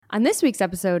On this week's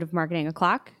episode of Marketing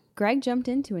O'Clock, Greg jumped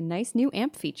into a nice new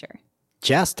AMP feature.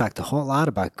 Jess talked a whole lot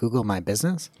about Google My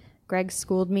Business. Greg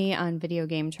schooled me on video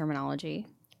game terminology.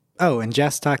 Oh, and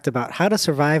Jess talked about how to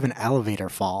survive an elevator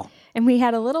fall. And we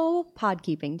had a little pod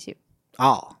keeping too.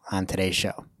 All on today's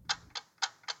show.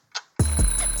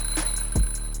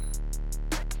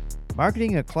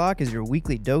 Marketing O'Clock is your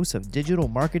weekly dose of digital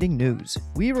marketing news.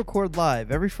 We record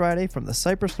live every Friday from the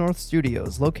Cypress North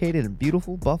Studios located in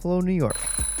beautiful Buffalo, New York.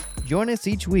 Join us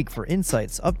each week for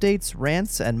insights, updates,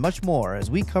 rants, and much more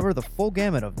as we cover the full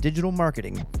gamut of digital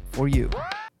marketing for you.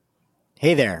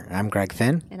 Hey there, I'm Greg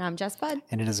Finn. And I'm Jess Budd.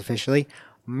 And it is officially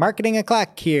Marketing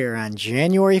O'Clock here on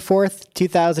January 4th,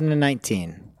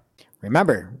 2019.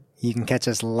 Remember, you can catch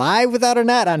us live without a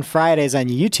net on Fridays on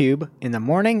YouTube in the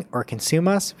morning or consume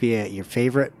us via your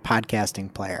favorite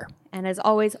podcasting player. And as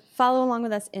always, follow along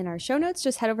with us in our show notes.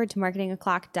 Just head over to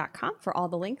marketingoclock.com for all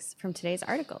the links from today's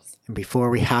articles. And before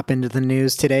we hop into the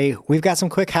news today, we've got some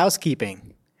quick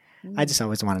housekeeping. I just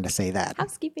always wanted to say that.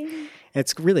 Housekeeping.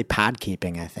 It's really pod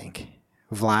keeping, I think.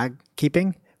 Vlog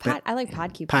keeping. I like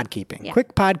pod keeping. Pod keeping. Yeah.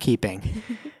 Quick pod keeping.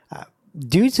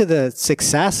 Due to the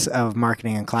success of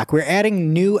Marketing O'Clock, we're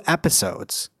adding new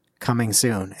episodes coming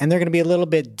soon. And they're going to be a little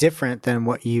bit different than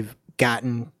what you've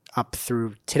gotten up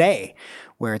through today,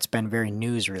 where it's been very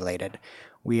news related.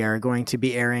 We are going to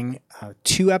be airing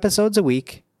 2 episodes a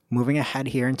week moving ahead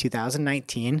here in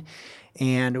 2019.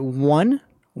 And one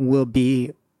will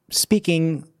be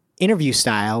speaking interview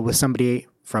style with somebody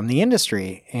from the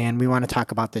industry. And we want to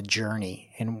talk about the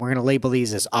journey. And we're going to label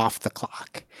these as off the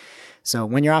clock. So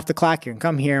when you're off the clock, you can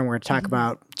come here and we're going to talk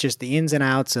about just the ins and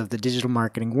outs of the digital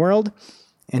marketing world.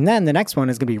 And then the next one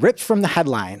is going to be ripped from the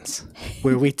headlines,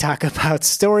 where we talk about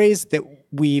stories that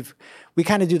we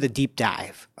kind of do the deep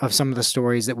dive of some of the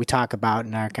stories that we talk about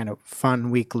in our kind of fun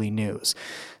weekly news.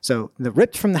 So the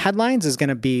ripped from the headlines is going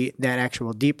to be that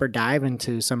actual deeper dive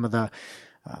into some of the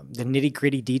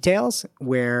nitty-gritty details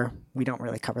where we don't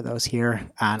really cover those here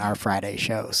on our Friday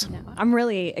shows. No, I'm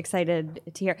really excited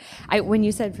to hear. When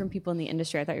you said from people in the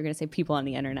industry, I thought you were going to say people on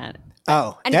the internet.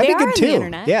 Oh, and that'd they be good are too. On the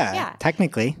internet. Yeah,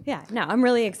 technically. Yeah, no, I'm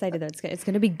really excited that it's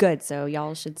going to be good. So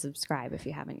y'all should subscribe if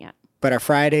you haven't yet. But our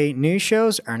Friday news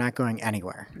shows are not going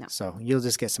anywhere. No. So you'll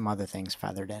just get some other things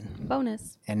feathered in.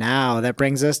 Bonus. And now that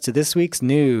brings us to this week's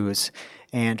news.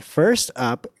 And first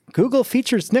up, Google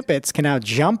featured snippets can now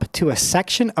jump to a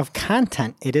section of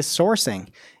content it is sourcing.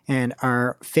 And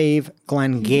our fave,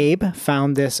 Glenn Gabe,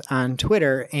 found this on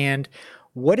Twitter. And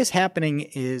what is happening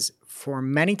is for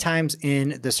many times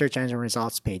in the search engine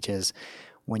results pages,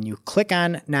 when you click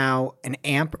on now an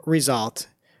AMP result,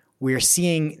 we're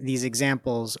seeing these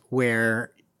examples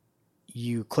where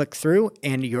you click through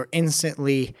and you're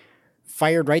instantly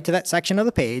fired right to that section of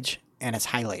the page and it's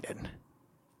highlighted.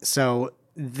 So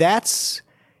that's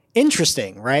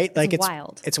interesting, right? It's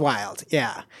wild. It's wild,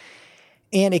 yeah.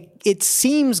 And it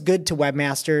seems good to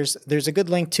webmasters. There's a good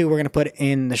link too we're going to put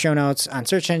in the show notes on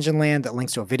Search Engine Land that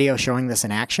links to a video showing this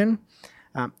in action.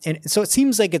 And so it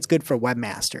seems like it's good for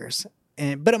webmasters.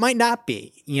 But it might not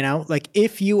be, like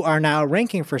if you are now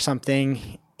ranking for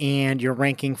something and you're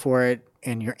ranking for it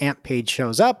and your AMP page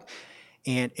shows up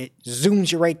and it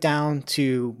zooms you right down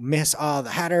to miss all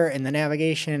the header and the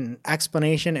navigation and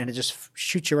explanation and it just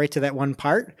shoots you right to that one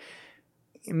part,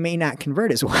 it may not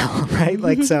convert as well,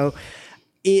 right? So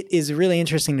it is really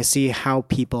interesting to see how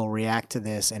people react to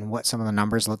this and what some of the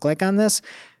numbers look like on this,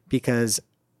 because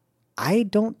I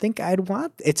don't think I'd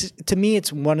want to me,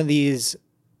 it's one of these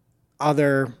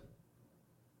other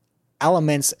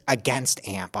elements against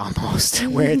AMP almost,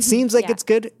 where it seems like it's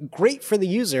great for the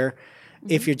user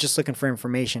if you're just looking for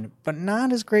information, but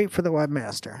not as great for the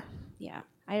webmaster. Yeah.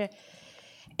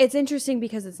 It's interesting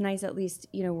because it's nice, at least,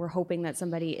 we're hoping that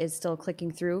somebody is still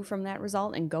clicking through from that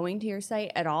result and going to your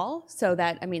site at all. So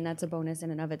that's a bonus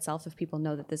in and of itself if people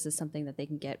know that this is something that they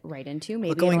can get right into.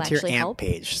 Maybe going it'll to your actually AMP help.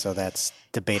 page, so that's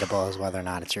debatable as whether or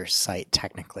not it's your site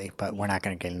technically, but we're not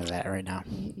going to get into that right now.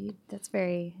 That's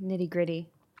very nitty gritty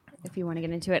if you want to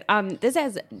get into it. This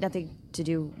has nothing to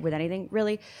do with anything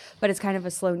really, but it's kind of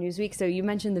a slow news week. So you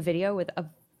mentioned the video with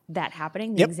that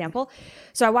happening, the example.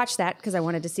 So I watched that because I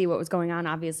wanted to see what was going on,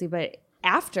 obviously. But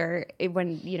after,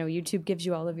 when YouTube gives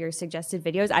you all of your suggested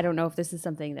videos, I don't know if this is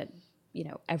something that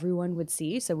everyone would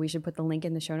see. So we should put the link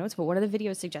in the show notes. But one of the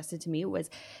videos suggested to me was,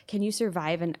 "Can you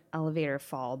survive an elevator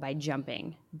fall by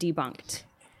jumping?" Debunked.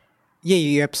 Yeah,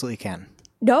 you absolutely can.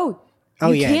 No.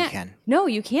 Oh, yeah, you can. No,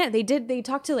 you can't. They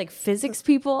talked to like physics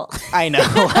people. I know.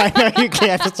 I know you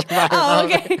can't survive. Oh,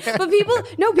 okay. But people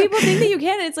think that you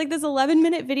can. It's like this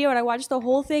 11-minute video, and I watched the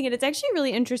whole thing, and it's actually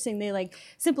really interesting. They like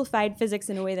simplified physics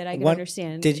in a way that I can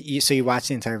understand. So you watched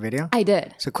the entire video? I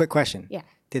did. So quick question. Yeah.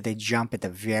 Did they jump at the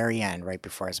very end right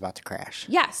before it's about to crash?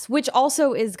 Yes, which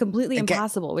also is completely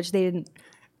impossible, which they didn't.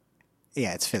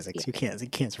 Yeah, it's physics. Yeah. You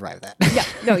can't survive that. Yeah,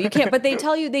 no, you can't. But they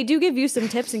do give you some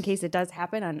tips in case it does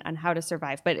happen on how to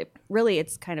survive. But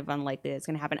it's kind of unlikely it's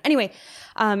going to happen. Anyway,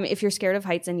 if you're scared of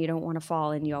heights and you don't want to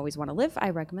fall and you always want to live,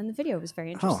 I recommend the video. It was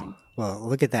very interesting. Oh, well,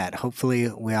 look at that. Hopefully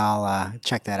we all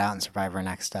check that out and survive our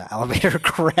next elevator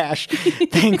crash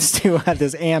thanks to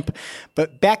this AMP.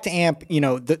 But back to AMP,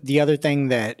 the other thing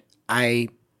that I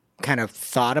kind of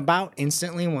thought about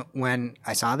instantly when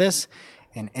I saw this,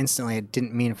 and instantly, I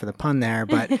didn't mean for the pun there,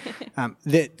 but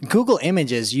the Google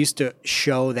Images used to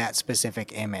show that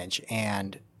specific image.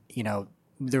 And,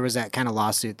 there was that kind of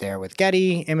lawsuit there with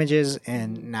Getty Images.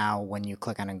 And now when you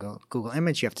click on a Google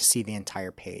image, you have to see the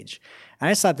entire page. And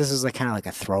I just thought this was kind of like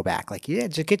a throwback. Like, yeah,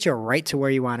 just get you right to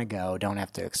where you want to go. Don't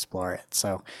have to explore it.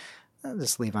 So I'll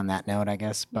just leave on that note, I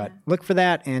guess. But look for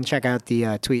that and check out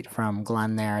the tweet from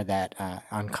Glenn there that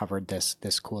uncovered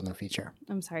this cool new feature.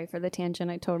 I'm sorry for the tangent.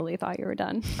 I totally thought you were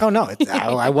done. Oh, no.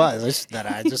 I was.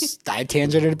 I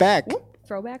tangented it back.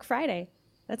 Throwback Friday.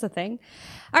 That's a thing.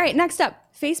 All right, next up,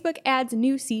 Facebook adds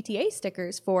new CTA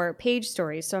stickers for page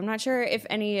stories. So I'm not sure if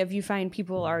any of you find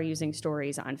people are using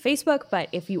stories on Facebook, but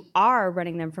if you are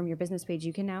running them from your business page,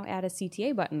 you can now add a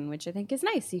CTA button, which I think is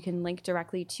nice. You can link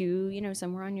directly to,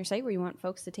 somewhere on your site where you want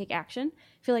folks to take action.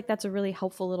 I feel like that's a really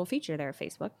helpful little feature there at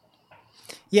Facebook.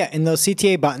 Yeah, and those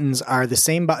CTA buttons are the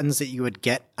same buttons that you would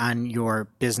get on your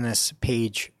business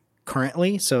page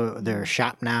currently. So they're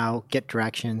Shop Now, Get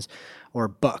Directions, or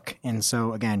Book. And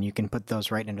so, again, you can put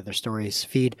those right into their stories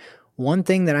feed. One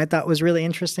thing that I thought was really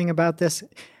interesting about this,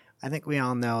 I think we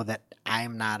all know that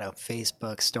I'm not a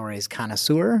Facebook stories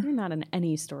connoisseur. You're not an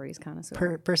any stories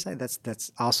connoisseur. Per se,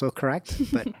 that's also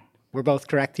correct, but we're both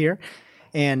correct here.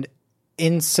 And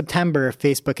in September,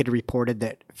 Facebook had reported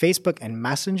that Facebook and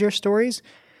Messenger stories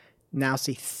now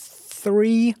see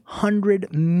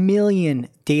 300 million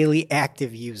daily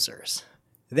active users.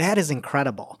 That is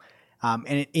incredible.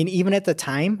 And even at the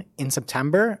time, in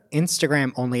September,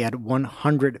 Instagram only had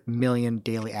 100 million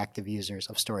daily active users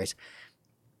of stories.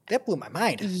 That blew my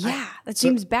mind. Yeah, that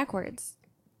seems backwards.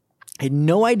 I had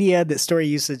no idea that story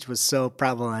usage was so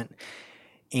prevalent.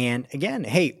 And again,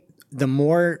 hey, the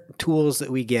more tools that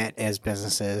we get as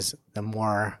businesses, the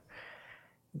more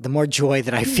joy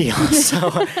that I feel.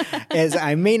 So as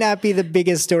I may not be the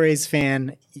biggest stories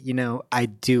fan, I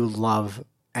do love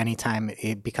anytime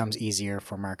it becomes easier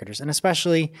for marketers, and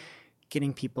especially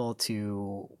getting people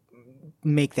to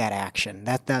make that action.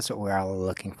 That's what we're all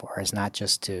looking for, is not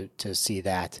just to see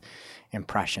that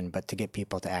impression, but to get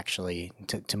people to actually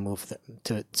to move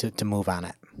to move on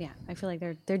it. Yeah, I feel like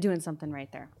they're doing something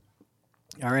right there.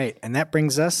 All right, and that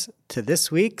brings us to this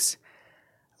week's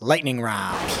lightning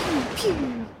round.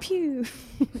 Pew pew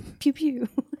pew pew.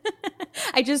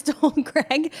 I just told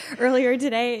Greg earlier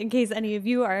today, in case any of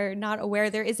you are not aware,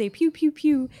 there is a pew pew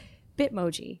pew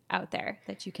Bitmoji out there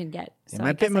that you can get. So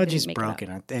my Bitmoji's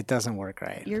broken. It doesn't work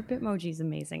right. Your Bitmoji is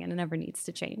amazing, and it never needs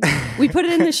to change. We put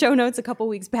it in the show notes a couple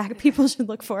weeks back. People should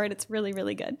look for it. It's really,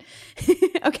 really good.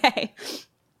 Okay.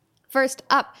 First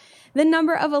up, the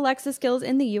number of Alexa skills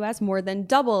in the U.S. more than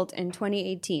doubled in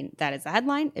 2018. That is the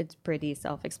headline. It's pretty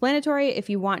self-explanatory. If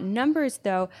you want numbers,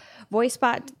 though,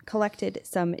 VoiceBot collected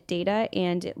some data,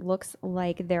 and it looks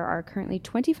like there are currently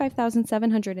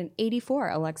 25,784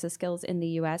 Alexa skills in the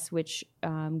U.S., which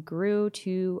grew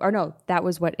to, or no, that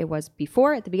was what it was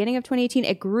before at the beginning of 2018.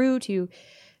 It grew to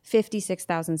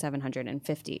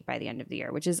 56,750 by the end of the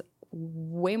year, which is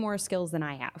way more skills than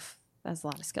I have. That's a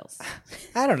lot of skills.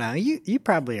 I don't know. You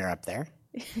probably are up there.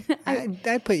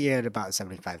 I'd put you at about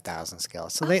 75,000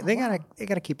 skills. So they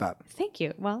gotta keep up. Thank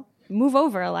you. Well, move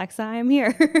over, Alexa. I'm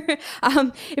here.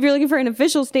 If you're looking for an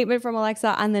official statement from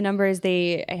Alexa on the numbers,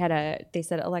 they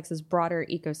said Alexa's broader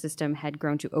ecosystem had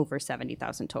grown to over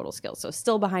 70,000 total skills. So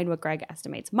still behind what Greg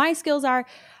estimates my skills are.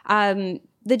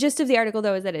 The gist of the article,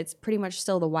 though, is that it's pretty much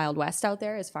still the Wild West out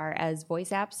there as far as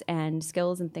voice apps and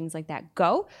skills and things like that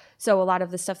go. So a lot of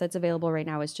the stuff that's available right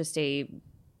now is just a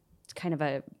kind of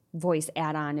a voice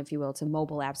add-on, if you will, to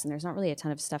mobile apps. And there's not really a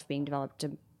ton of stuff being developed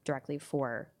directly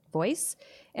for voice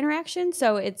interaction.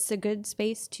 So it's a good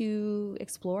space to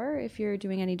explore if you're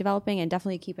doing any developing, and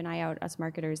definitely keep an eye out, us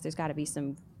marketers. There's got to be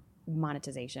some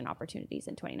monetization opportunities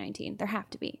in 2019. There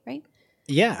have to be, right?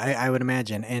 Yeah, I would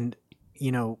imagine. And,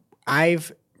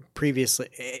 I've previously,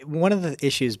 one of the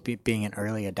issues being an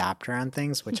early adopter on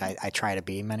things, which I try to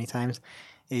be many times,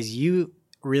 is you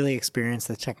really experience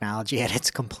the technology at its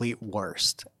complete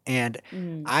worst. And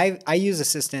I use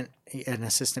an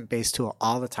assistant-based tool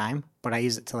all the time, but I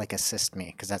use it to like assist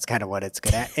me because that's kind of what it's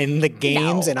good at. And the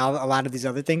games and a lot of these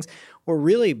other things were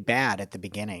really bad at the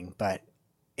beginning, but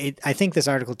I think this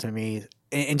article to me,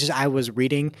 and just I was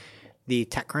reading the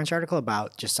TechCrunch article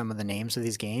about just some of the names of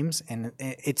these games, and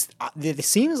it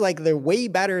seems like they're way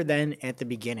better than at the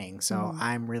beginning. So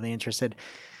I'm really interested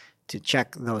to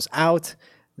check those out.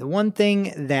 The one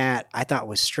thing that I thought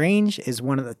was strange is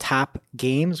one of the top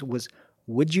games was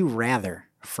Would You Rather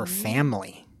for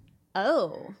family.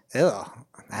 Oh. Ugh.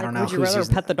 I don't know. Would you rather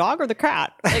pet the dog or the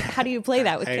cat? Like, how do you play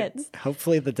that with kids?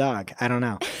 Hopefully the dog. I don't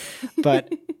know.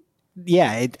 But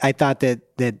yeah, I thought that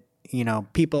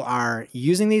people are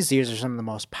using these. These are some of the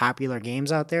most popular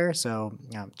games out there. So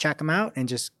check them out and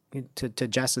just to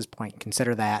Jess's point,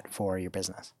 consider that for your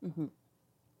business. Mm-hmm.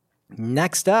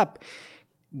 Next up,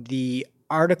 the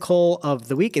article of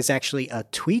the week is actually a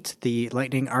tweet, the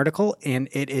Lightning article, and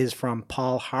it is from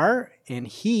Paul Har, and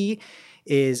he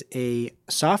is a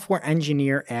software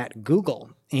engineer at Google.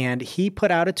 And he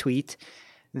put out a tweet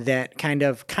that kind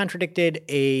of contradicted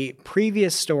a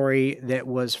previous story that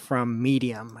was from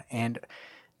Medium. And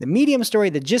the Medium story,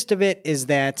 the gist of it is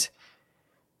that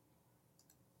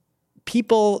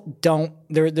people don't,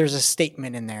 there's a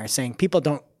statement in there saying people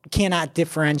cannot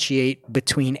differentiate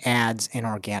between ads and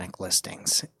organic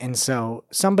listings. And so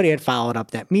somebody had followed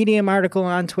up that Medium article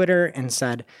on Twitter and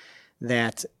said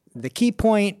that the key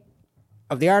point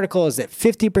of the article is that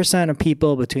 50% of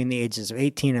people between the ages of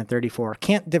 18 and 34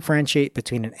 can't differentiate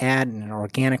between an ad and an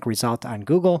organic result on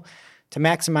Google. To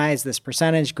maximize this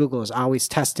percentage, Google is always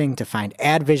testing to find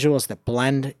ad visuals that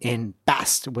blend in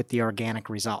best with the organic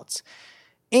results.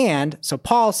 And so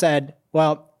Paul said,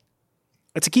 well,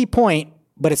 it's a key point,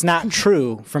 but it's not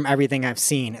true from everything I've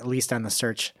seen, at least on the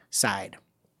search side.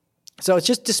 So it's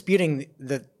just disputing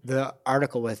the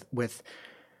article with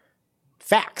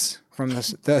facts from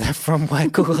from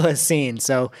what Google has seen.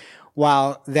 So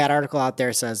while that article out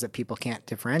there says that people can't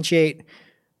differentiate,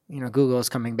 Google is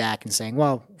coming back and saying,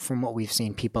 well, from what we've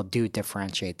seen, people do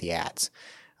differentiate the ads.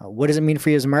 What does it mean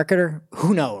for you as a marketer?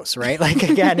 Who knows, right? Like,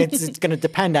 again, it's going to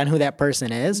depend on who that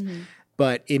person is. Mm-hmm.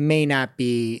 But it may not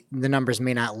be, the numbers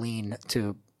may not lean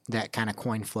to that kind of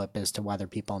coin flip as to whether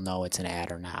people know it's an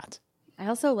ad or not. I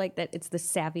also like that it's the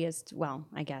savviest, well,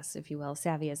 I guess, if you will,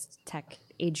 savviest tech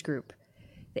age group.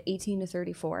 The 18 to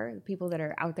 34, the people that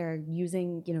are out there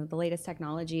using, the latest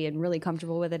technology and really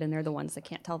comfortable with it, and they're the ones that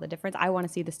can't tell the difference. I want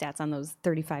to see the stats on those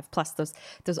 35 plus,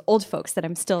 those old folks that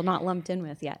I'm still not lumped in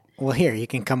with yet. Well, here, you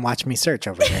can come watch me search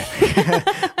over here.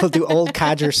 We'll do old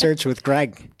codger search with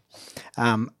Greg.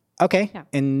 Okay. Yeah.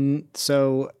 And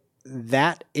so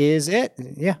that is it.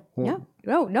 Yeah.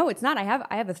 Well, no, it's not. I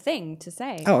have a thing to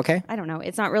say. Oh, okay. I don't know.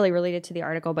 It's not really related to the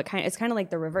article, but it's kind of like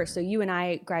the reverse. So you and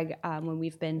I, Greg, when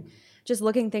we've been just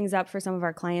looking things up for some of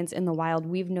our clients in the wild,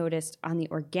 we've noticed on the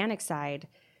organic side,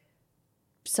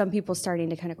 some people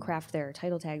starting to kind of craft their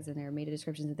title tags and their meta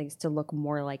descriptions and things to look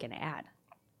more like an ad.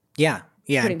 Yeah.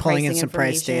 Yeah. And pulling in some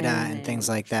price data and things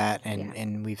like that.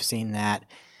 And we've seen that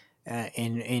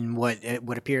in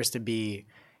what appears to be,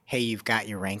 hey, you've got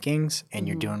your rankings and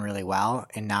you're doing really well,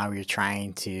 and now you're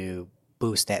trying to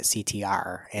boost that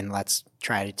CTR, and let's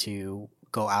try to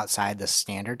go outside the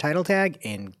standard title tag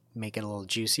and make it a little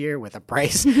juicier with a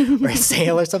price or a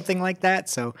sale or something like that.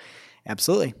 So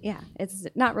absolutely. Yeah, it's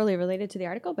not really related to the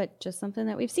article, but just something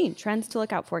that we've seen. Trends to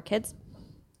look out for, kids.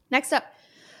 Next up,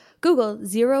 Google,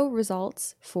 0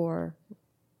 results for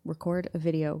record a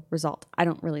video result. I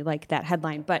don't really like that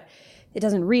headline, but it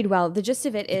doesn't read well. The gist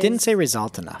of it is... It didn't say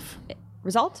result enough.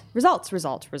 Result? Result.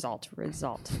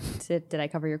 Did I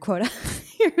cover your quota?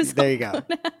 There you go.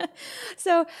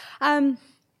 So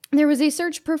there was a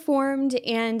search performed,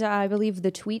 and I believe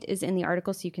the tweet is in the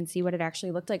article so you can see what it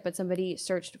actually looked like, but somebody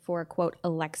searched for, quote,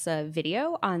 Alexa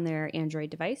video on their Android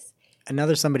device.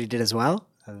 Another somebody did as well.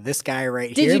 This guy right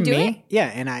here, me. Did you do it? Yeah,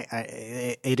 and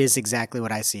it is exactly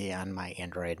what I see on my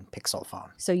Android Pixel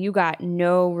phone. So you got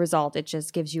no result. It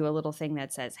just gives you a little thing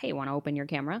that says, hey, want to open your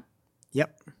camera?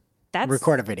 Yep.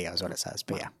 Record a video is what it says,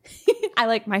 but yeah. I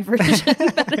like my version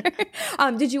better.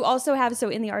 Did you also have, so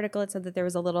in the article it said that there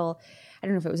was a little, I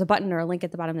don't know if it was a button or a link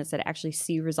at the bottom that said actually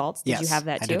see results. Did you have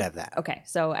that too? I did have that. Okay,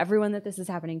 so everyone that this is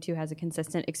happening to has a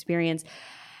consistent experience.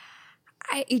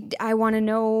 I want to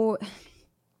know...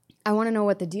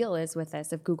 what the deal is with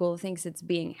this. If Google thinks it's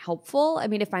being helpful, I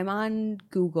mean, if I'm on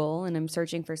Google and I'm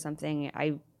searching for something,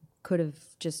 I could have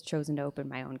just chosen to open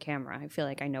my own camera. I feel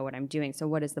like I know what I'm doing. So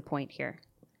what is the point here?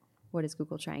 what is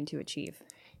Google trying to achieve?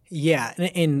 Yeah,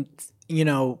 and you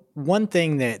know, one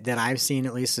thing that I've seen,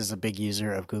 at least as a big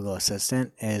user of Google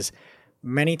Assistant, is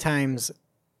many times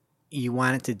you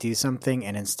want it to do something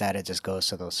and instead it just goes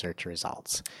to those search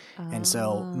results. And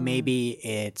so maybe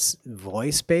it's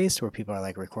voice based where people are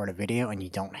like record a video and you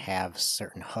don't have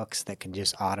certain hooks that can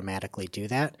just automatically do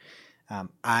that.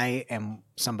 I am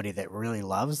somebody that really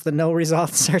loves the no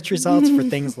results search results for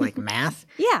things like math.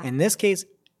 Yeah. In this case,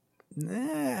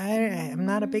 I'm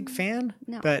not a big fan.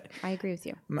 No, but I agree with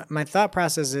you. my thought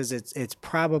process is it's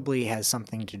probably has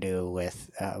something to do with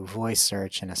voice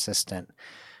search and assistant.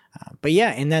 But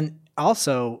yeah, and then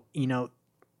also, you know,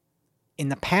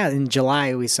 in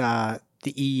July, we saw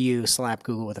the EU slap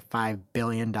Google with a $5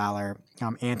 billion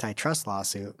antitrust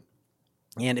lawsuit.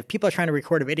 And if people are trying to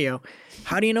record a video,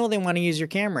 how do you know they want to use your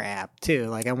camera app too?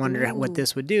 Like, I wonder what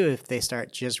this would do if they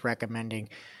start just recommending,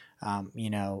 you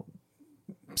know,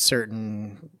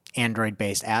 certain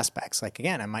Android-based aspects. Like,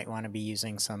 again, I might want to be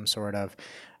using some sort of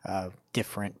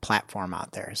different platform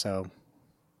out there. So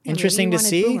interesting to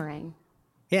see. Boomerang.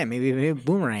 Yeah, maybe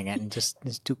boomerang it and just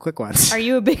do quick ones. Are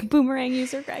you a big Boomerang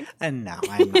user, Greg? No,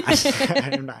 I'm not.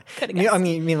 I'm not.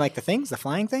 You mean like the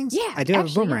flying things? Yeah, I do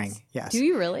have a boomerang. Yes. Do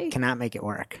you really? Cannot make it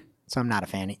work. So I'm not a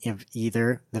fan of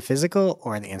either the physical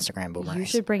or the Instagram boomerang. You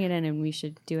should bring it in and we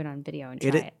should do it on video and try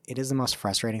it. It is the most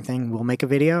frustrating thing. We'll make a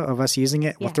video of us using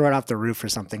it. We'll Yeah. throw it off the roof or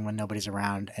something when nobody's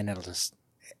around, and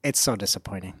it's so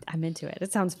disappointing. I'm into it.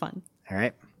 It sounds fun. All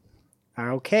right.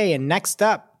 Okay, and next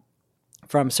up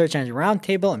from Search Engine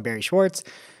Roundtable and Barry Schwartz,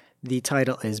 the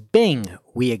title is Bing,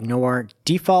 we ignore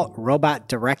default robot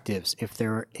directives if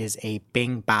there is a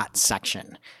Bing bot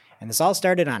section. And this all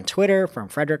started on Twitter from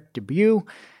Frederick Dubuque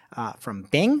from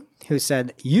Bing, who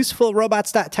said, useful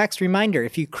robots.txt reminder,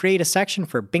 if you create a section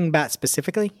for BingBot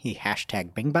specifically, he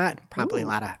hashtag BingBot, probably a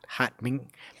lot of hot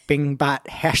BingBot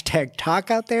hashtag talk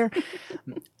out there.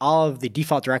 All of the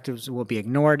default directives will be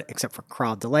ignored except for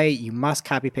crawl delay. You must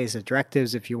copy paste the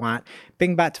directives if you want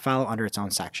BingBot to follow under its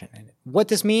own section. And what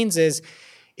this means is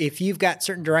if you've got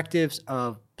certain directives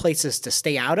of places to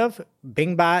stay out of,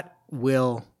 BingBot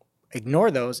will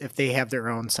ignore those if they have their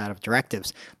own set of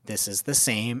directives. This is the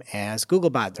same as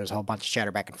Googlebot. There's a whole bunch of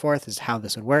chatter back and forth as to how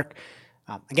this would work.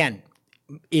 Again,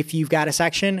 if you've got a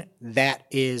section, that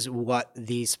is what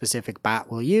the specific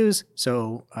bot will use.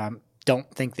 So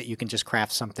don't think that you can just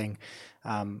craft something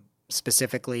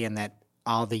specifically and that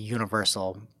all the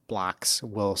universal blocks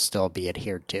will still be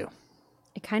adhered to.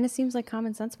 It kind of seems like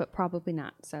common sense, but probably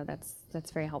not. So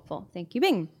that's very helpful. Thank you,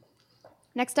 Bing.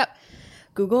 Next up,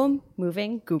 Google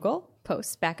moving Google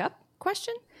posts back up?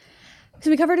 Question. So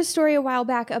we covered a story a while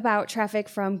back about traffic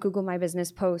from Google My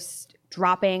Business posts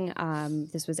dropping.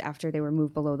 This was after they were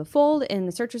moved below the fold in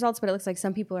the search results, but it looks like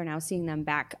some people are now seeing them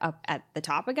back up at the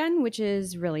top again, which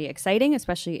is really exciting,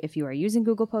 especially if you are using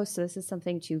Google Posts. So this is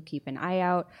something to keep an eye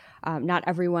out. Not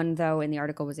everyone, though, in the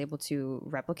article was able to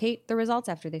replicate the results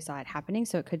after they saw it happening.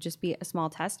 So it could just be a small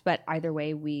test. But either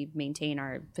way, we maintain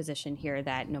our position here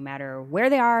that no matter where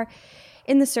they are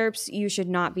in the SERPs, you should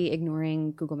not be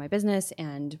ignoring Google My Business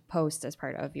and posts as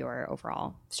part of your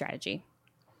overall strategy.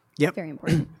 Yep. Very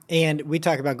important. And we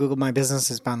talk about Google My Business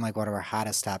has been like one of our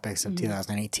hottest topics of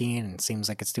 2018, and it seems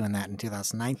like it's doing that in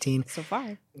 2019. So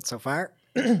far.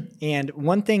 And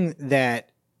one thing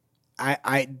that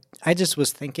I just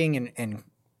was thinking and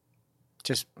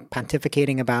just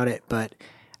pontificating about it, but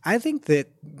I think that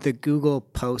the Google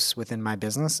posts within My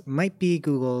Business might be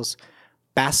Google's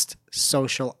best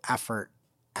social effort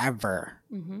ever,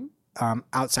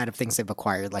 outside of things they've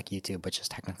acquired like YouTube, which is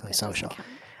technically social.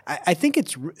 I think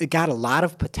it got a lot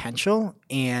of potential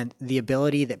and the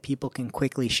ability that people can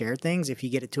quickly share things. If you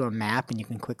get it to a map and you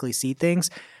can quickly see things.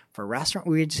 For a restaurant,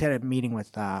 we just had a meeting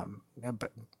with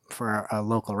for a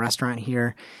local restaurant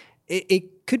here.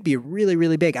 It could be really,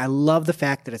 really big. I love the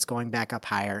fact that it's going back up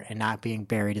higher and not being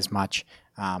buried as much.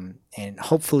 And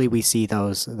hopefully we see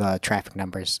the traffic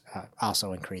numbers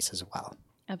also increase as well.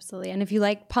 Absolutely. And if you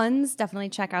like puns, definitely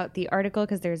check out the article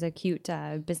because there's a cute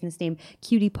business name,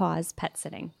 Cutie Paws Pet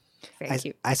Sitting. Very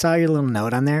cute. I saw your little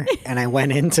note on there and I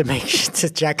went in to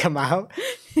check them out.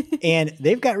 And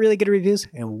they've got really good reviews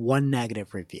and one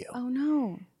negative review. Oh,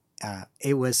 no.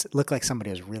 It looked like somebody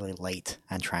was really late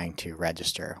on trying to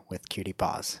register with Cutie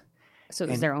Paws. So it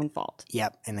was their own fault.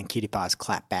 Yep. And then Cutie Paws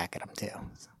clapped back at them too.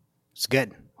 It's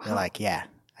good. Wow. They're like, yeah,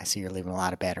 I see you're leaving a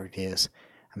lot of bad reviews.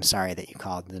 I'm sorry that you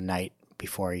called the night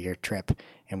before your trip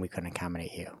and we couldn't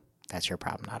accommodate you. That's your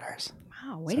problem, not ours.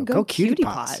 Wow, way to go, Cutie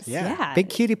Paws. Yeah. Big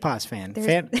Cutie Paws fan.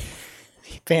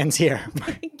 Fans here.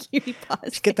 Cutie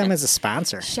Paws. Get them as a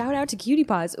sponsor. Shout out to Cutie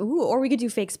Paws. Ooh, or we could do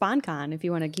fake SpawnCon if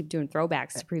you want to keep doing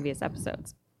throwbacks to previous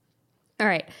episodes. All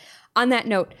right. On that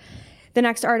note, the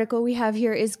next article we have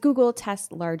here is Google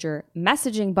tests larger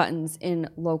messaging buttons in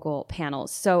local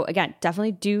panels. So again,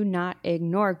 definitely do not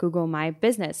ignore Google My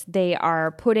Business. They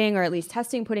are putting, or at least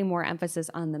testing, putting more emphasis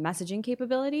on the messaging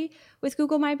capability with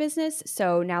Google My Business.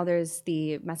 So now there's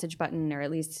the message button, or at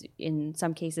least in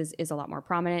some cases is a lot more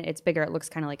prominent. It's bigger. It looks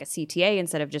kind of like a CTA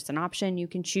instead of just an option you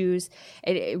can choose.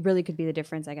 It really could be the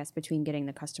difference, I guess, between getting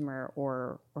the customer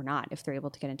or not, if they're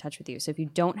able to get in touch with you. So if you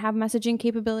don't have messaging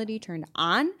capability turned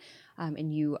on,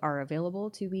 and you are available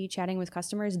to be chatting with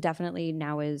customers, definitely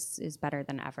now is better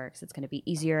than ever, because it's going to be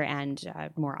easier and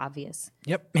more obvious.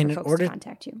 Yep. For folks to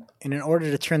contact you. And in order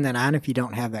to turn that on, if you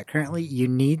don't have that currently, you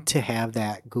need to have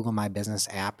that Google My Business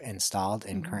app installed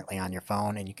and currently on your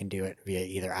phone, and you can do it via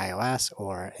either iOS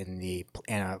or in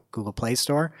a Google Play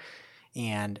Store,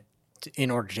 and in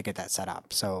order to get that set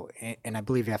up. So, and I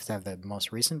believe you have to have the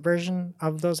most recent version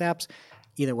of those apps.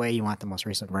 Either way, you want the most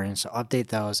recent version, so update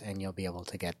those and you'll be able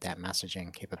to get that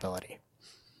messaging capability.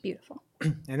 Beautiful.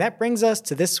 And that brings us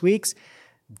to this week's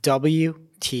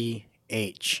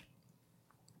WTH.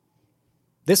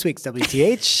 This week's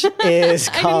WTH is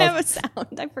called... I didn't have a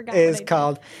sound. I forgot. Is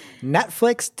called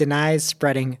Netflix denies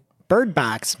spreading Bird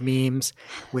Box memes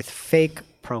with fake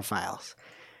profiles.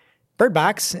 Bird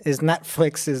Box is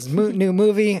Netflix's new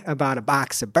movie about a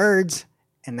box of birds,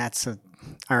 and that's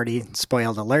already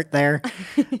spoiled alert there.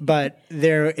 But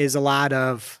there is a lot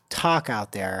of talk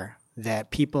out there that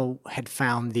people had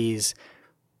found these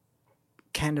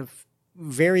kind of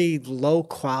very low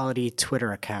quality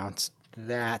Twitter accounts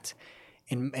that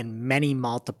in many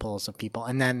multiples of people.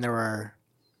 And then that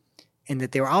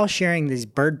they were all sharing these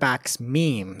Bird Box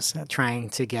memes,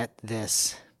 trying to get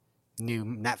this new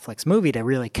Netflix movie to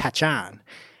really catch on.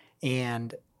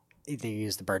 And they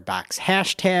used the Bird Box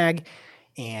hashtag.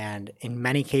 And in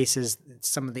many cases,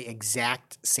 some of the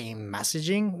exact same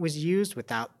messaging was used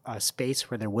without a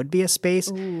space where there would be a space.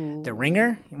 Ooh. The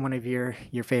Ringer, one of your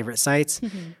favorite sites,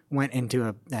 went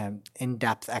into an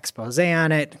in-depth expose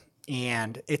on it.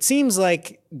 And it seems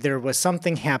like there was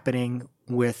something happening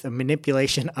with a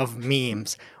manipulation of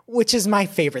memes, which is my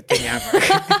favorite thing ever.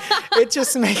 It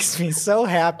just makes me so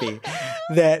happy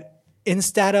that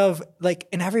instead of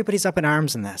and everybody's up in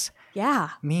arms in this. Yeah.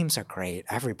 Memes are great.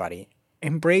 Everybody.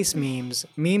 Embrace memes.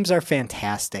 Memes are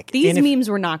fantastic. These memes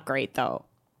were not great, though.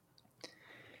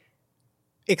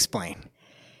 Explain.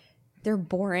 They're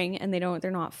boring and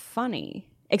they're not funny.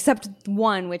 Except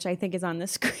one, which I think is on the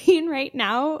screen right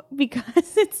now,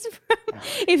 because it's from,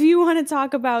 if you want to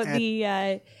talk about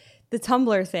the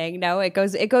Tumblr thing. No, it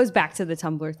goes back to the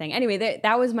Tumblr thing. Anyway,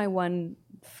 that was my one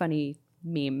funny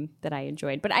meme that I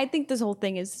enjoyed. But I think this whole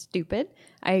thing is stupid.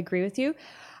 I agree with you.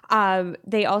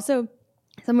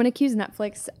 Someone accused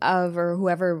Netflix of, or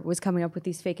whoever was coming up with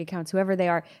these fake accounts, whoever they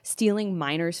are, stealing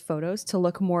minors' photos to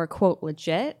look more, quote,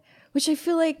 legit, which I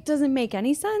feel like doesn't make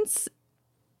any sense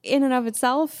in and of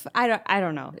itself. I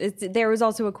don't know. There was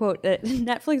also a quote that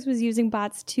Netflix was using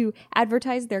bots to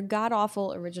advertise their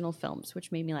god-awful original films,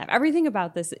 which made me laugh. Everything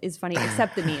about this is funny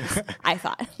except the memes, I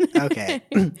thought. Okay.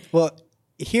 Well,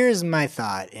 here's my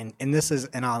thought, and this is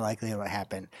in all likelihood what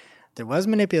happened. There was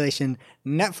manipulation.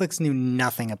 Netflix knew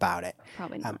nothing about it.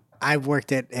 Probably not. I've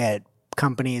worked at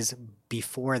companies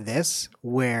before this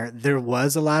where there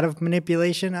was a lot of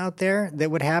manipulation out there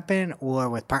that would happen, or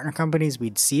with partner companies,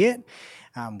 we'd see it.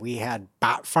 We had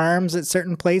bot farms at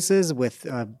certain places with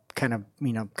kind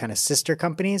of sister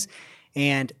companies.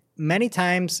 And many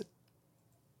times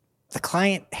the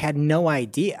client had no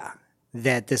idea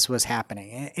that this was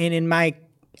happening. And in my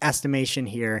estimation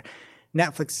here,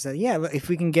 Netflix said, yeah, if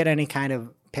we can get any kind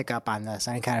of pickup on this,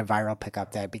 any kind of viral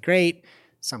pickup, that'd be great.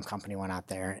 Some company went out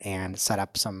there and set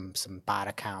up some bot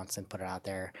accounts and put it out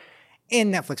there.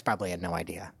 And Netflix probably had no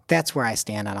idea. That's where I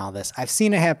stand on all this. I've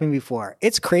seen it happen before.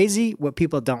 It's crazy what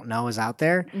people don't know is out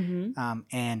there,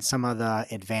 and some of the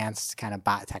advanced kind of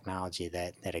bot technology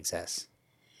that exists.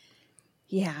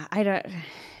 Yeah,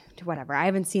 whatever. I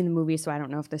haven't seen the movie, so I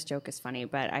don't know if this joke is funny,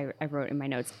 but I wrote in my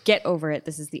notes, get over it.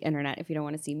 This is the internet. If you don't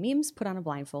want to see memes, put on a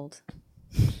blindfold.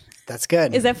 That's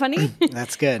good. Is that funny?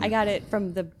 That's good. I got it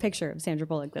from the picture of Sandra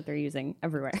Bullock that they're using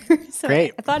everywhere. So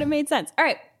Great. I thought it made sense. All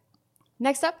right.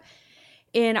 Next up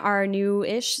in our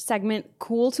new-ish segment,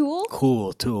 Cool Tool.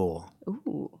 Cool Tool.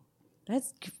 Ooh,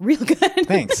 that's real good.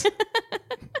 Thanks.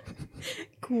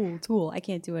 Cool Tool. I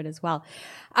can't do it as well.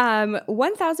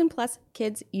 1,000 plus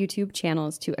kids YouTube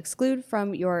channels to exclude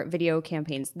from your video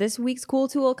campaigns. This week's Cool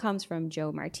Tool comes from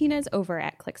Joe Martinez over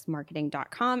at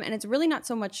clicksmarketing.com. And it's really not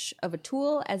so much of a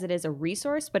tool as it is a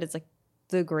resource, but it's like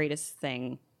the greatest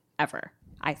thing ever,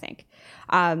 I think.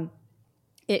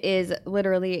 It is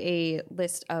literally a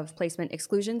list of placement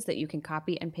exclusions that you can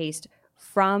copy and paste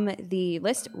from the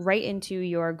list right into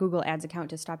your Google Ads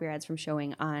account to stop your ads from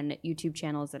showing on YouTube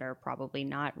channels that are probably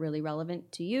not really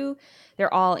relevant to you.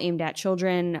 They're all aimed at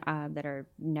children that are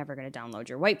never going to download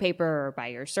your white paper or buy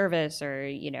your service or,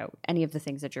 any of the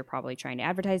things that you're probably trying to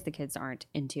advertise the kids aren't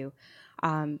into.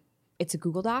 It's a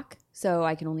Google Doc, so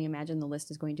I can only imagine the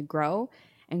list is going to grow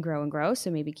and grow and grow,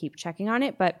 so maybe keep checking on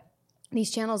it. But these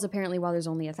channels, apparently, while there's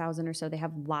only 1,000 or so, they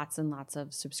have lots and lots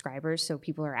of subscribers. So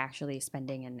people are actually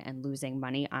spending and losing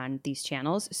money on these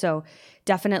channels. So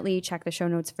definitely check the show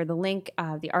notes for the link.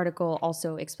 The article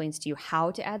also explains to you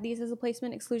how to add these as a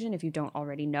placement exclusion if you don't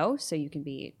already know. So you can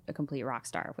be a complete rock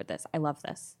star with this. I love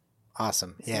this.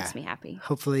 Awesome. This makes me happy.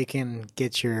 Hopefully you can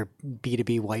get your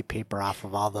B2B white paper off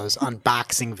of all those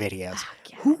unboxing videos. Oh,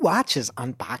 yeah. Who watches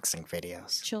unboxing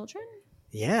videos? Children?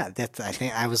 Yeah, I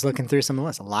think I was looking through some of the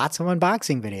list. Lots of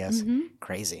unboxing videos.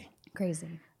 Crazy.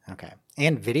 Okay.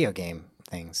 And video game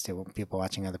things too. People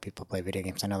watching other people play video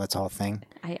games. I know that's a whole thing.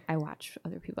 I watch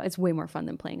other people. It's way more fun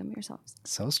than playing them yourselves.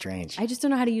 So strange. I just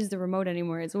don't know how to use the remote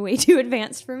anymore. It's way too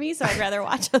advanced for me, so I'd rather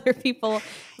watch other people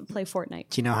play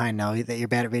Fortnite. Do you know how I know that you're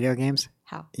bad at video games?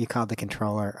 How? You called the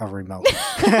controller a remote.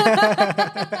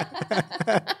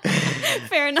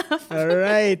 Fair enough. All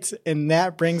right. And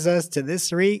that brings us to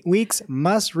this week's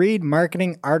must-read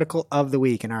marketing article of the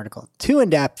week. An article too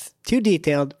in-depth, too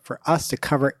detailed for us to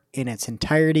cover in its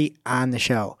entirety on the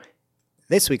show.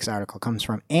 This week's article comes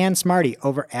from Ann Smarty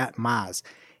over at Moz.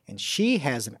 And she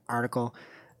has an article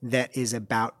that is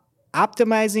about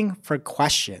optimizing for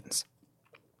questions.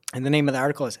 And the name of the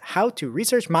article is How to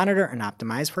Research, Monitor, and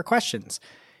Optimize for Questions.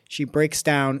 She breaks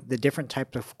down the different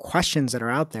types of questions that are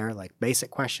out there, like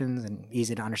basic questions and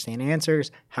easy to understand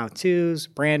answers, how-tos,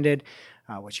 branded,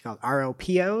 what she calls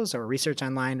ROPOs, or research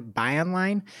online, buy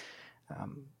online,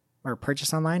 or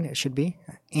purchase online, it should be.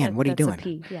 And what are you doing? That's a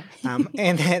P, yeah.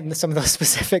 And then some of those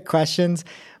specific questions.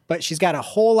 But she's got a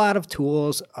whole lot of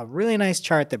tools, a really nice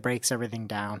chart that breaks everything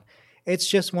down. It's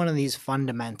just one of these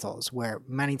fundamentals where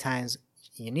many times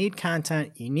you need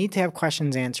content, you need to have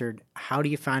questions answered. How do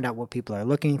you find out what people are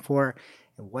looking for,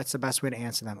 and what's the best way to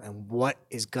answer them, and what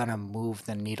is going to move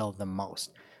the needle the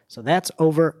most? So that's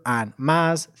over on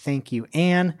Moz. Thank you,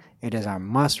 Anne. It is our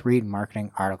must-read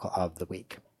marketing article of the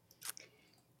week.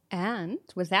 And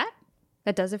with that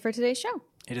does it for today's show.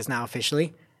 It is now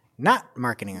officially not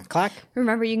Marketing O'Clock.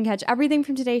 Remember, you can catch everything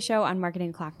from today's show on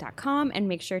marketingoclock.com and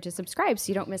make sure to subscribe so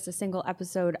you don't miss a single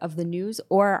episode of the news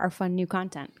or our fun new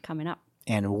content coming up.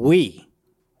 And we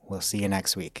will see you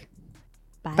next week.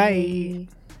 Bye. Bye.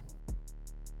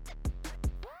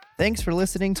 Thanks for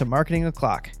listening to Marketing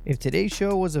O'Clock. If today's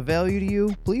show was of value to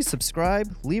you, please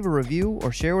subscribe, leave a review,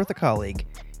 or share with a colleague.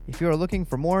 If you are looking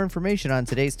for more information on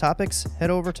today's topics, head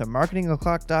over to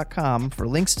marketingoclock.com for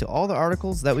links to all the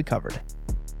articles that we covered.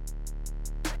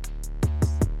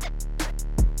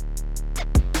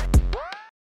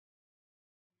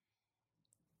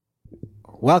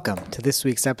 Welcome to this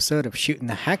week's episode of Shooting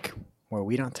the Heck, where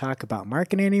we don't talk about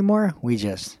marketing anymore. We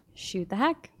just shoot the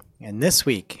heck. And this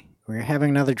week, we're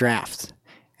having another draft.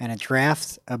 And a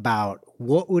draft about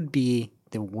what would be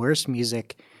the worst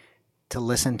music to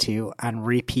listen to on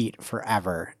repeat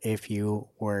forever if you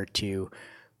were to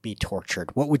be tortured.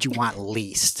 What would you want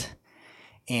least?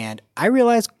 And I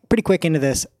realized pretty quick into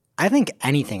this, I think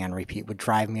anything on repeat would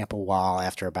drive me up a wall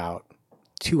after about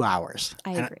 2 hours.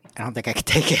 I agree. I don't think I could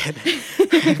take it.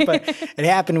 But it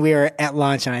happened. We were at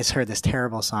lunch and I just heard this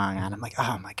terrible song on. I'm like,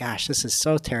 oh my gosh, this is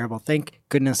so terrible. Thank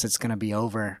goodness it's going to be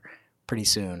over pretty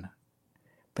soon.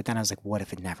 But then I was like, what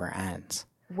if it never ends?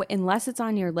 Unless it's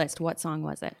on your list, what song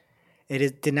was it?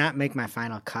 Did not make my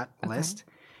final cut list.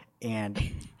 And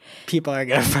people are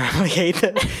going to probably hate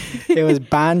it. It was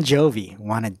Bon Jovi,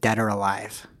 Wanted Dead or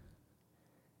Alive.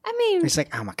 I mean, it's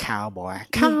like, I'm a cowboy.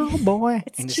 Cowboy.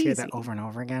 It's and just cheesy. hear that over and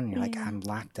over again. And you're like, I'm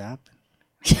locked up.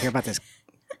 You hear about this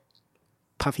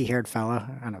puffy-haired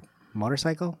fella on a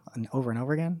motorcycle and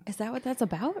over again. Is that what that's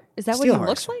about? Is that Steel what he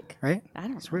horse, looks like? Right? I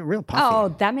don't know. It's real puffy.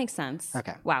 Oh, that makes sense.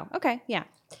 Okay. Wow. Okay. Yeah.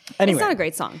 Anyway. It's not a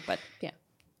great song, but yeah.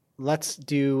 Let's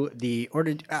do the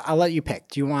order. I'll let you pick.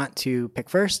 Do you want to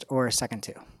pick first or second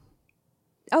two?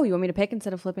 Oh, you want me to pick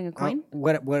instead of flipping a coin?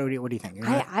 What do you think? You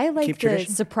I like keep the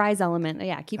tradition? surprise element.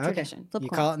 Yeah, keep Okay. tradition. Flip You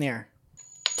coin. call it in the air.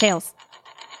 Tails.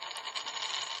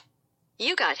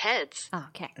 You got heads. Oh,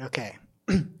 okay. Okay.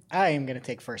 I am going to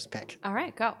take first pick. All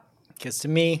right, go. Because to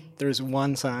me, there's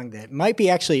one song that might be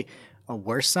actually a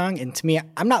worse song. And to me,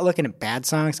 I'm not looking at bad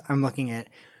songs. I'm looking at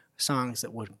songs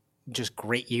that would just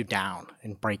grate you down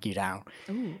and break you down.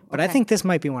 Ooh, But I okay. think this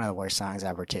might be one of the worst songs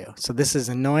ever, too. So this is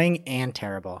annoying and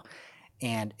terrible.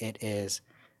 And it is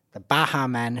the Baha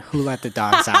Men Who Let the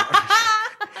Dogs Out.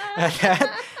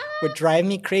 That would drive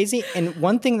me crazy. And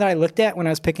one thing that I looked at when I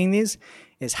was picking these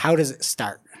is how does it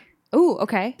start? Ooh,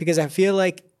 okay. Because I feel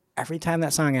like every time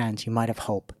that song ends, you might have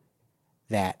hope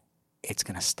that it's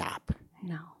going to stop.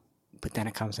 No. But then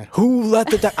it comes in, Who Let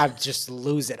the Dogs... I just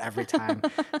lose it every time.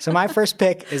 So my first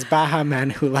pick is Baha Men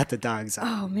Who Let the Dogs Out.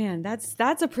 Oh man, that's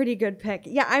a pretty good pick.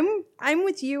 Yeah, I'm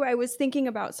with you. I was thinking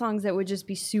about songs that would just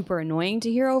be super annoying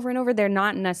to hear over and over. They're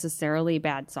not necessarily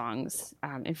bad songs.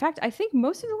 In fact, I think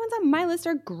most of the ones on my list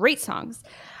are great songs.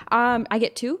 I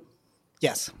get 2.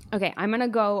 Yes. Okay, I'm gonna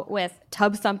go with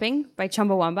Tub Thumping by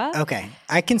Chumbawamba. Okay.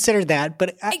 I considered that,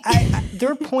 but I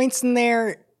there are points in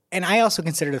there, and I also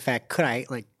consider the fact, could I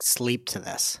like sleep to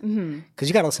this? Because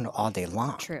you got to listen to it all day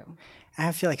long. True. And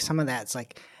I feel like some of that's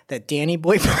like that Danny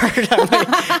Boy part.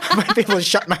 I might be able to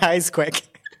shut my eyes quick.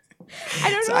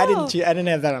 I don't So know. I didn't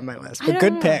have that on my list, I but don't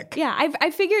good know. pick. Yeah, I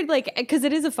figured like because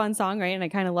it is a fun song, right? And I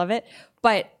kind of love it,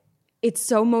 but it's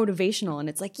so motivational, and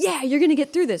it's like, yeah, you're gonna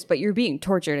get through this, but you're being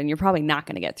tortured, and you're probably not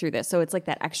gonna get through this. So it's like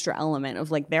that extra element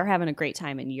of like they're having a great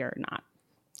time and you're not.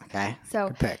 Okay. So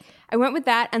Good pick. I went with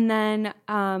that, and then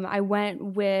I went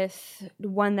with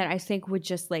one that I think would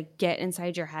just like get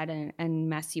inside your head and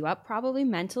mess you up probably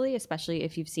mentally, especially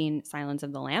if you've seen Silence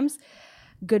of the Lambs.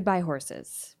 Goodbye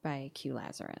Horses by Q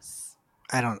Lazarus.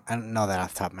 I don't know that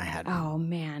off the top of my head. Oh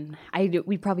man,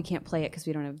 we probably can't play it because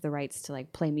we don't have the rights to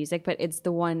like play music, but it's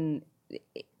the one.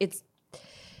 It's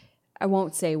I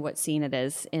won't say what scene it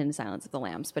is in Silence of the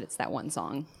Lambs, but it's that one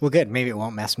song. Well, good. Maybe it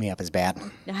won't mess me up as bad.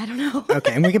 I don't know.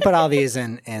 Okay, and we can put all these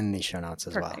in the show notes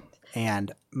as well. Perfect.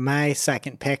 And my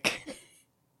second pick,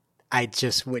 I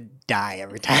just would die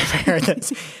every time I heard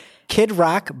this. Kid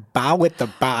Rock, Ba with the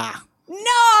Ba.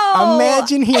 No!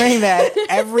 Imagine hearing that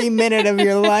every minute of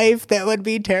your life. That would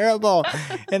be terrible.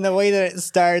 And the way that it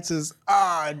starts is,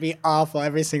 it'd be awful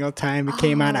every single time it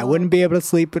came on. I wouldn't be able to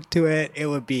sleep to it. It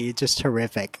would be just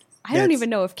horrific. I don't even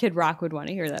know if Kid Rock would want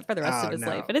to hear that for the rest of his no.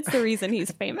 life, but it's the reason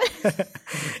he's famous.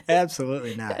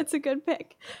 Absolutely not. That's a good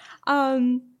pick.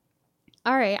 All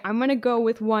right, I'm going to go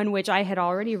with one which I had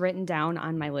already written down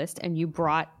on my list, and you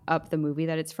brought up the movie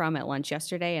that it's from at lunch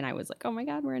yesterday, and I was like, oh my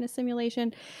God, we're in a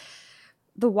simulation.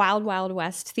 The Wild Wild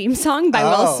West theme song by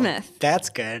Will Smith. That's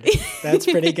good. That's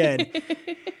pretty good.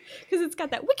 Because it's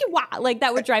got that wiki wow, like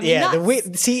that would drive me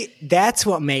nuts. See, that's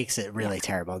what makes it really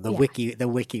terrible. The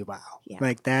wiki wow. Yeah.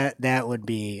 Like that would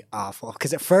be awful.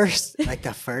 Because at first, like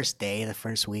the first day, the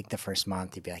first week, the first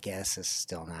month, you'd be like, yeah, this is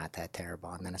still not that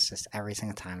terrible. And then it's just every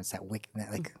single time it's that wiki,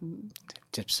 like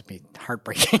just be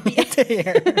heartbreaking to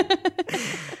hear.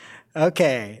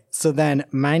 Okay, so then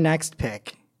my next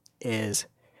pick is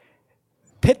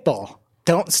Pitbull,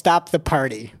 Don't Stop the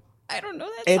Party. I don't know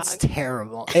that It's song.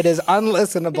 terrible. It is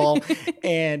unlistenable,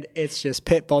 and it's just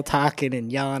Pitbull talking and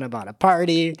yelling about a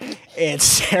party.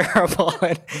 It's terrible.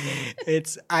 And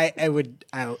it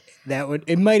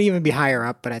might even be higher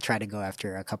up, but I try to go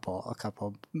after a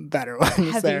couple better ones.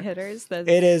 Heavy there. hitters.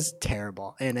 It is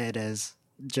terrible, and it is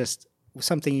just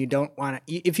something you don't want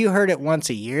to. If you heard it once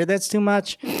a year, that's too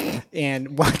much,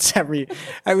 and once every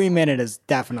minute is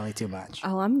definitely too much.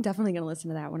 Oh, I'm definitely going to listen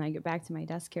to that when I get back to my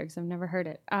desk here because I've never heard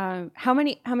it. How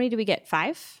many do we get?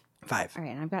 5? 5. All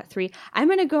right, and I've got 3. I'm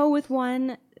going to go with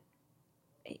one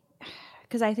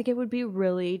because I think it would be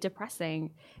really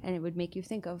depressing and it would make you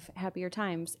think of happier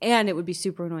times. And it would be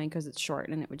super annoying because it's short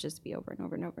and it would just be over and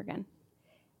over and over again.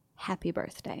 Happy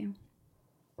Birthday.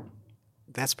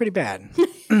 That's pretty bad.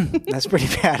 That's pretty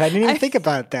bad. I didn't even think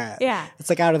about that. Yeah. It's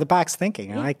like out of the box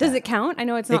thinking. I like that. Does it count? I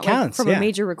know it's not counts, from yeah. a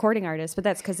major recording artist, but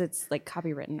that's because it's like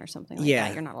copywritten or something like Yeah.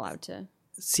 that. You're not allowed to.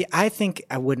 See, I think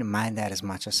I wouldn't mind that as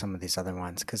much as some of these other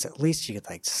ones because at least you could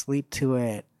like sleep to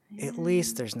it. At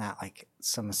least there's not like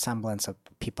some semblance of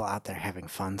people out there having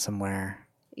fun somewhere.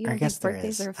 You I don't guess think there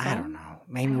birthdays is. are fun? I don't know.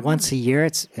 Maybe once a year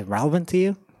it's irrelevant to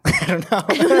you. I don't know.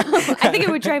 I think it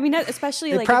would drive me nuts,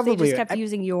 especially It like if probably they just would. kept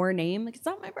using your name. Like, it's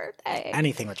not my birthday.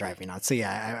 Anything would drive me nuts. So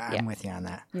yeah, I'm with you on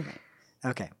that. You're right.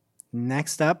 Okay.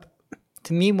 Next up,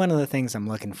 to me, one of the things I'm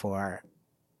looking for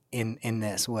in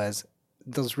this was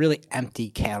those really empty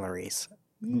calories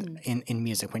in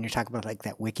music. When you're talking about like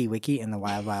that wiki in the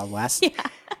Wild Wild West. Yeah.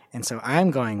 And so I'm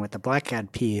going with the Black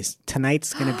Eyed Peas.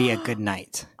 Tonight's gonna be a good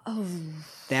night. Oh.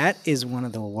 That is one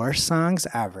of the worst songs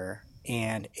ever.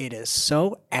 And it is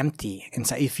so empty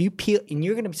inside. If you peel, and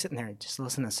you're going to be sitting there and just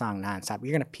listen to the song nonstop,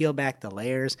 you're going to peel back the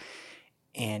layers,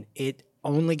 and it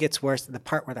only gets worse. The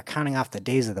part where they're counting off the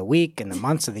days of the week and the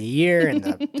months of the year and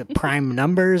the prime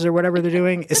numbers or whatever they're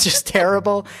doing is just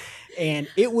terrible. And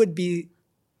it would be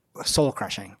soul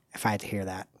crushing if I had to hear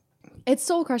that. It's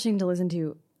soul crushing to listen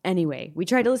to anyway. We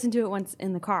tried to listen to it once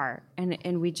in the car,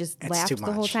 and we just laughed too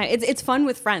the whole much. time. It's fun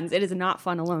with friends. It is not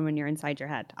fun alone when you're inside your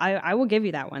head. I will give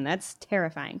you that one. That's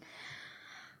terrifying.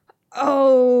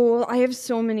 Oh, I have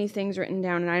so many things written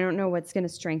down, and I don't know what's going to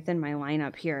strengthen my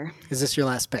lineup here. Is this your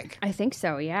last pick? I think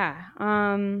so, yeah.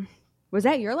 Was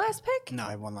that your last pick? No,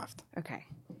 I have one left. Okay.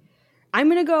 I'm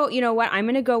going to go, you know what? I'm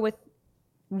going to go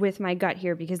with my gut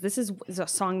here because this is a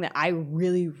song that I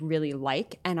really, really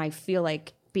like, and I feel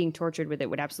like being tortured with it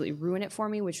would absolutely ruin it for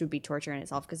me, which would be torture in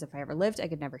itself because if I ever lived, I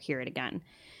could never hear it again.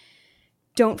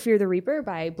 Don't Fear the Reaper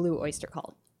by Blue Oyster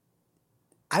Cult.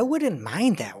 I wouldn't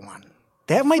mind that one.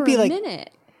 That might For be a like,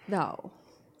 minute, though.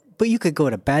 but you could go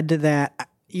to bed to that.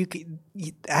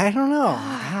 I don't know.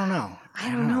 I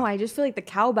don't know. I just feel like the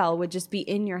cowbell would just be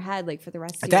in your head like for the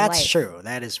rest of your life. That's true.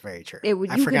 That is very true. It would.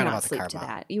 I You forgot could not about the sleep to cowbell.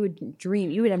 that. You would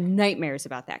dream. You would have nightmares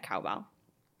about that cowbell.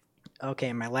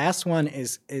 Okay, my last one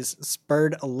is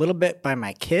spurred a little bit by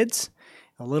my kids,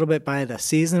 a little bit by the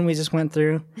season we just went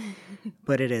through,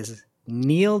 but it is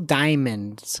Neil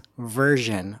Diamond's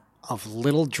version of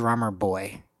Little Drummer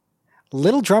Boy.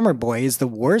 Little Drummer Boy is the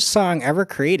worst song ever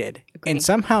created, and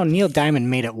somehow Neil Diamond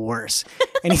made it worse.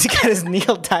 And he's got his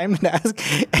Neil Diamond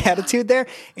attitude there,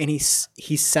 and he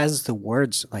says the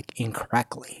words like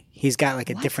incorrectly. He's got like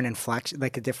a different inflection,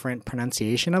 like a different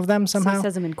pronunciation of them So somehow. it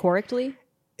says them incorrectly.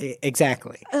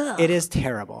 Exactly. It is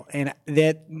terrible. And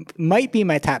that might be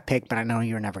my top pick, but I know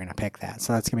you're never going to pick that.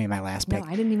 So that's going to be my last No, pick.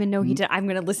 I didn't even know he did. I'm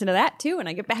going to listen to that too when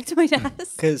I get back to my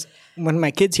desk. Because when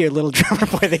my kids hear Little Drummer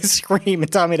Boy, they scream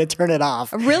and tell me to turn it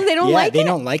off. Really? They don't like they it?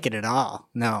 don't like it at all.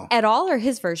 No. At all, or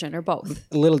his version, or both?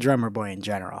 Little Drummer Boy in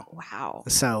general. Wow.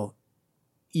 So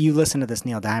you listen to this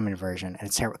Neil Diamond version, and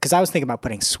it's terrible. Because I was thinking about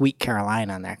putting Sweet Caroline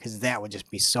on there, because that would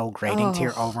just be so grating to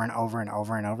hear over and over and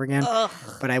over and over again.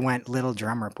 But I went Little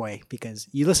Drummer Boy, because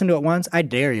you listen to it once, I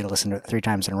dare you to listen to it 3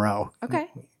 times in a row. Okay.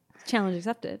 Challenge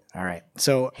accepted. All right.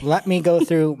 So let me go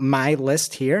through my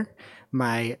list here.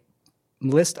 My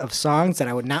list of songs that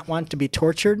I would not want to be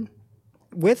tortured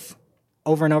with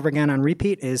over and over again on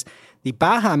repeat is the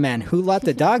Baha Men, Who Let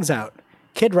the Dogs Out,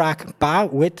 Kid Rock, Ba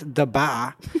with the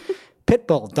Ba,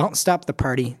 Pitbull, Don't Stop the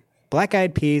Party, Black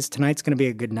Eyed Peas, Tonight's Gonna Be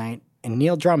a Good Night, and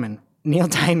Neil Diamond,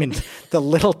 the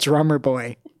Little Drummer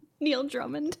Boy. Neil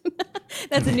Drummond.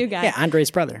 That's a new guy. Yeah, Andre's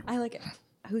brother. I like it.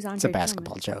 Who's on? It's a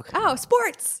basketball joke. Oh,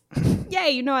 sports.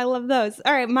 Yay, you know I love those.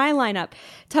 All right, my lineup.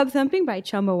 Tub Thumping by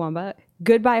Chumbawamba.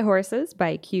 Goodbye Horses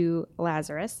by Q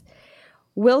Lazarus.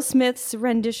 Will Smith's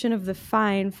rendition of the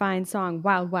fine, fine song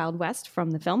Wild Wild West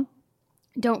from the film.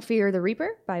 Don't Fear the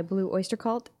Reaper by Blue Oyster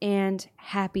Cult. And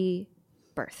Happy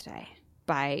Birthday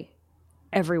by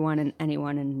everyone and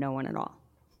anyone and no one at all.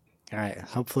 All right.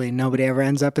 Hopefully nobody ever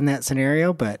ends up in that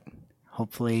scenario, but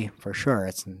hopefully for sure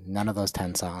it's none of those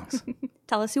 10 songs.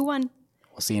 Tell us who won.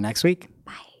 We'll see you next week.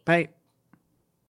 Bye. Bye.